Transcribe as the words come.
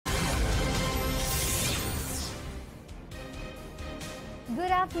Good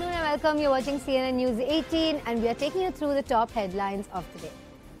afternoon and welcome. You're watching CNN News 18 and we are taking you through the top headlines of the day.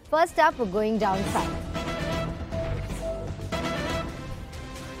 First up, we're going down south.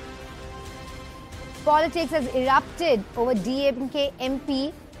 Politics has erupted over DMK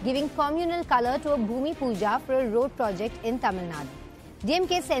MP giving communal colour to a Bhoomi Puja for a road project in Tamil Nadu.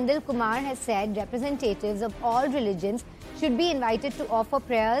 DMK Senthilkumar has said representatives of all religions should be invited to offer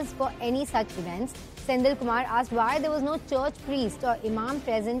prayers for any such events. Senthilkumar asked why there was no church priest or imam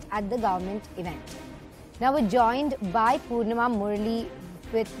present at the government event. Now we're joined by Purnima Murali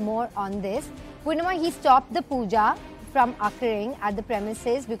with more on this. Purnima, he stopped the puja from occurring at the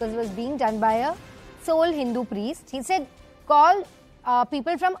premises because it was being done by a sole Hindu priest. He said call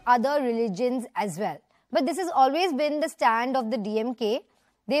people from other religions as well. But this has always been the stand of the DMK.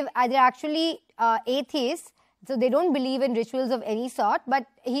 They're actually atheists, so they don't believe in rituals of any sort. But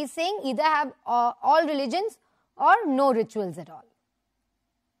he's saying either have all religions or no rituals at all.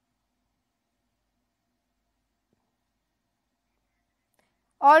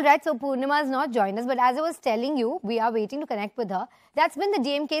 All right, so Purnima has not joined us, but as I was telling you, we are waiting to connect with her. That's been the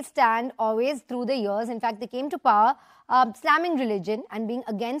DMK stand always through the years. In fact, they came to power slamming religion and being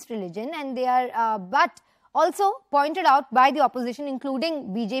against religion, and they are, but also pointed out by the opposition, including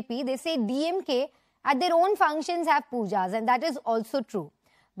BJP, they say DMK at their own functions have pujas, and that is also true.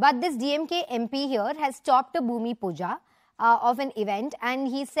 But this DMK MP here has stopped a Bhoomi Puja of an event, and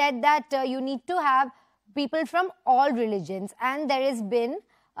he said that you need to have people from all religions, and there has been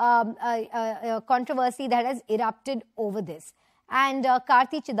a controversy that has erupted over this. And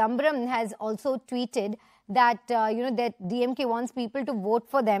Karthi Chidambaram has also tweeted that that DMK wants people to vote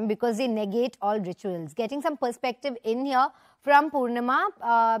for them because they negate all rituals. Getting some perspective in here from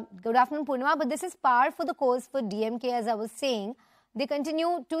Purnima. Good afternoon, Purnima. But this is par for the course for DMK, as I was saying. They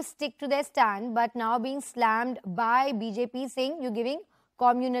continue to stick to their stand, but now being slammed by BJP, saying you're giving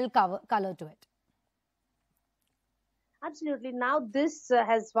communal color to it. Absolutely. Now this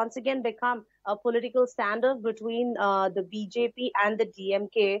has once again become a political standoff between the BJP and the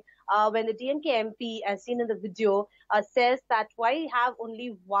DMK. When the DMK MP, as seen in the video, says that why have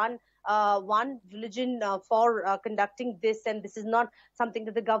only one religion for conducting this, and this is not something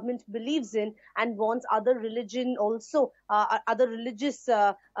that the government believes in, and wants other religion also, other religious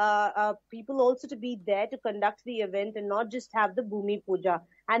people also to be there to conduct the event and not just have the Bhoomi Puja.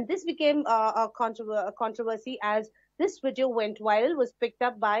 And this became a controversy as this video went viral, was picked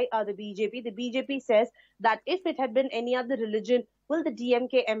up by the BJP. The BJP says that if it had been any other religion, will the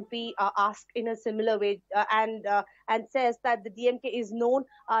DMK MP ask in a similar way, and says that the DMK is known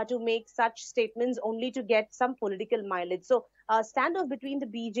to make such statements only to get some political mileage. So standoff between the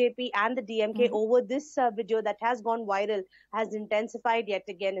BJP and the DMK over this video that has gone viral has intensified yet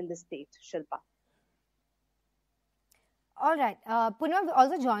again in the state. Shilpa. All right. Purnima, we're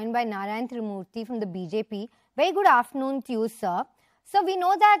also joined by Narayan Thirupathy from the BJP. Very good afternoon to you, sir. So we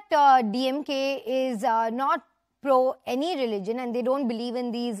know that DMK is not pro any religion and they don't believe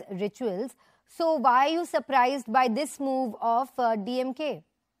in these rituals. So why are you surprised by this move of DMK?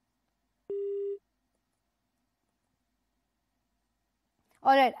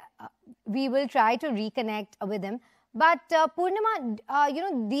 All right. We will try to reconnect with him. But Purnima,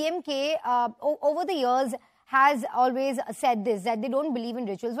 DMK over the years has always said this, that they don't believe in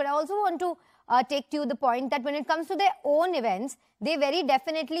rituals. But I also want to take to you the point that when it comes to their own events, they very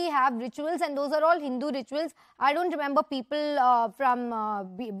definitely have rituals, and those are all Hindu rituals. I don't remember people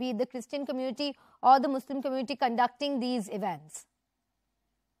from be the Christian community or the Muslim community conducting these events.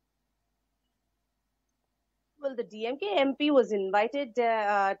 Well, the DMK MP was invited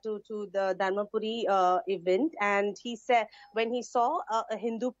to the Dharmapuri event, and he said when he saw a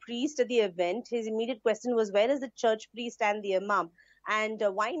Hindu priest at the event, his immediate question was, where is the church priest and the imam? And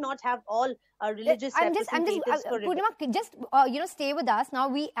why not have all religious representatives for Purnima, just stay with us. Now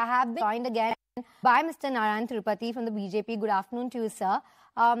we have been joined again by Mr. Narayan Thirupathy from the BJP. Good afternoon to you, sir.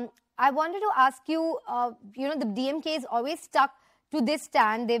 I wanted to ask you, the DMK is always stuck to this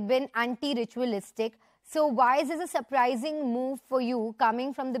stand. They've been anti-ritualistic. So why is this a surprising move for you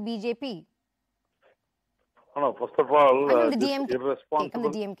coming from the BJP? No, first of all, the DMK. Irresponsible. From the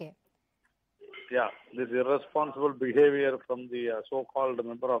DMK. Yeah, this irresponsible behavior from the so-called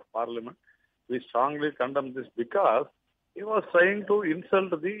member of parliament, we strongly condemn this because he was trying to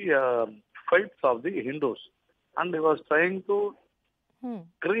insult the faiths of the Hindus, and he was trying to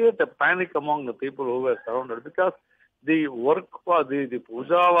create a panic among the people who were surrounded, because the work was the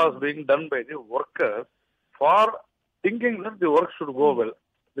puja was being done by the workers for thinking that the work should go well.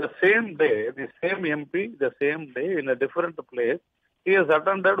 The same day, the same MP, the same day in a different place, he has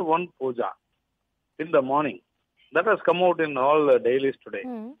attended one puja in the morning. That has come out in all dailies today.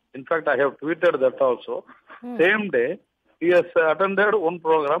 In fact, I have tweeted that also. Same day, he has attended one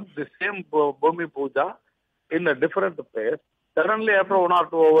program, the same Bhoomi Puja, in a different place. Suddenly, after 1 or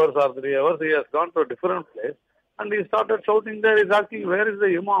 2 hours or 3 hours, he has gone to a different place and he started shouting there. He's asking, where is the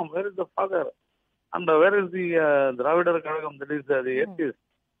Imam? Where is the father? And where is the Dravidar Kadagam? That is the atheist.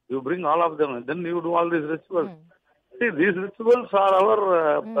 You bring all of them and then you do all these rituals. See, these rituals are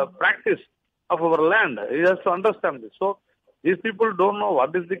our practice of our land. You have to understand this. So, these people don't know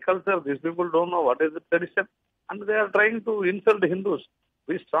what is the culture. These people don't know what is the tradition. And they are trying to insult Hindus.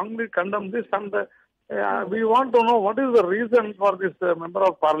 We strongly condemn this and we want to know what is the reason for this member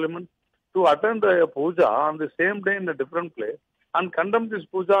of parliament to attend a puja on the same day in a different place and condemn this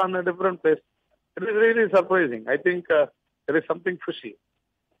puja on a different place. It is really surprising. I think there is something fishy.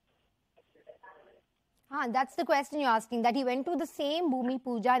 That's the question you're asking, that he went to the same Bhoomi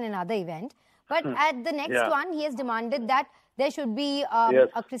Puja in another event. But at the next one, he has demanded that there should be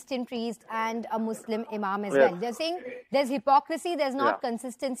a Christian priest and a Muslim imam as well. They're saying there's hypocrisy, there's not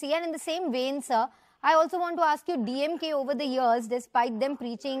consistency. And in the same vein, sir, I also want to ask you, DMK over the years, despite them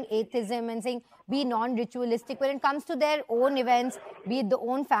preaching atheism and saying be non-ritualistic, when it comes to their own events, be it the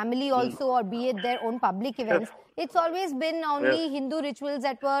own family also or be it their own public events, it's always been only Hindu rituals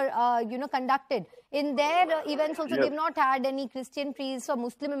that were, conducted. In their events also, they've not had any Christian priests or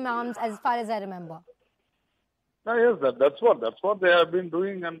Muslim imams as far as I remember. Yes, that's what they have been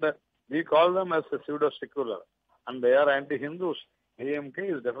doing, and we call them as a pseudo-secular, and they are anti-Hindus.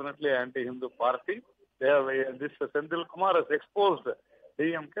 DMK is definitely an anti-Hindu party. They have this Senthilkumar has exposed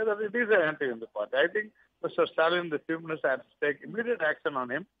DMK that it is an anti-Hindu party. I think Mr. Stalin, the Chief Minister, has to take immediate action on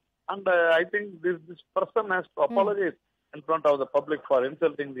him, and I think this person has to apologize in front of the public for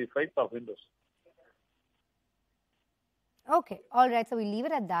insulting the faith of Hindus. Okay, all right. So we'll leave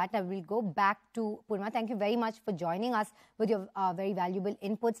it at that. I will go back to Purnima. Thank you very much for joining us with your very valuable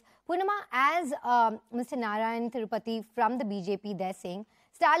inputs. Purnima, as Mr. Narayan Thirupathy from the BJP, they're saying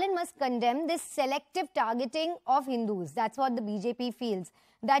Stalin must condemn this selective targeting of Hindus. That's what the BJP feels,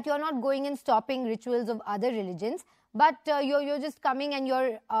 that you're not going and stopping rituals of other religions, but you're just coming and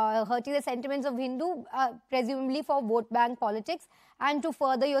you're hurting the sentiments of Hindu, presumably for vote bank politics, and to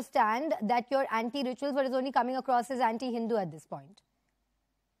further your stand that you're anti-rituals, but is only coming across as anti-Hindu at this point.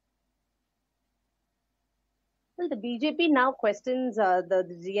 Well, the BJP now questions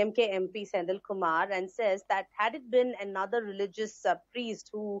the DMK MP Senthilkumar and says that had it been another religious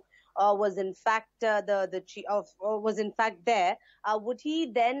priest who was in fact was in fact there, would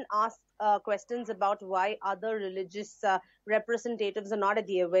he then ask questions about why other religious representatives are not at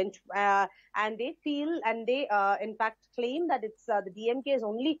the event? And they feel, and they in fact claim that it's the DMK is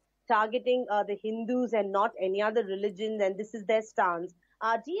only targeting the Hindus and not any other religion, and this is their stance.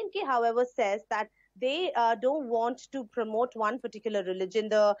 DMK, however, says that they don't want to promote one particular religion.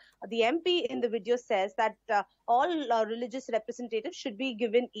 The MP in the video says that all religious representatives should be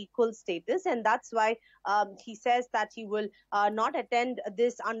given equal status, and that's why he says that he will not attend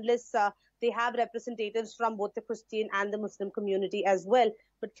this unless they have representatives from both the Christian and the Muslim community as well.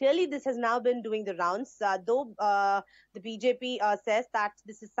 But clearly this has now been doing the rounds, though the BJP says that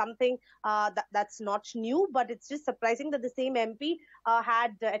this is something that's not new, but it's just surprising that the same MP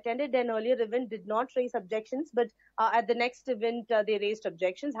had attended an earlier event, did not raise objections, but at the next event they raised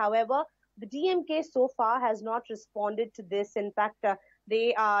objections. However, the DMK so far has not responded to this. In fact,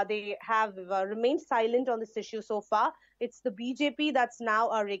 they have remained silent on this issue so far. It's the BJP that's now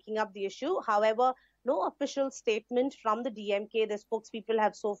raking up the issue. However, no official statement from the DMK. The spokespeople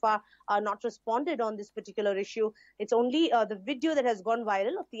have so far not responded on this particular issue. It's only the video that has gone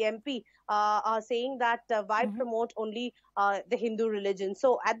viral of the MP saying that why promote only the Hindu religion.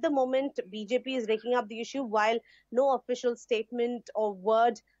 So at the moment, BJP is raking up the issue while no official statement or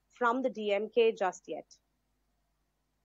word from the DMK just yet.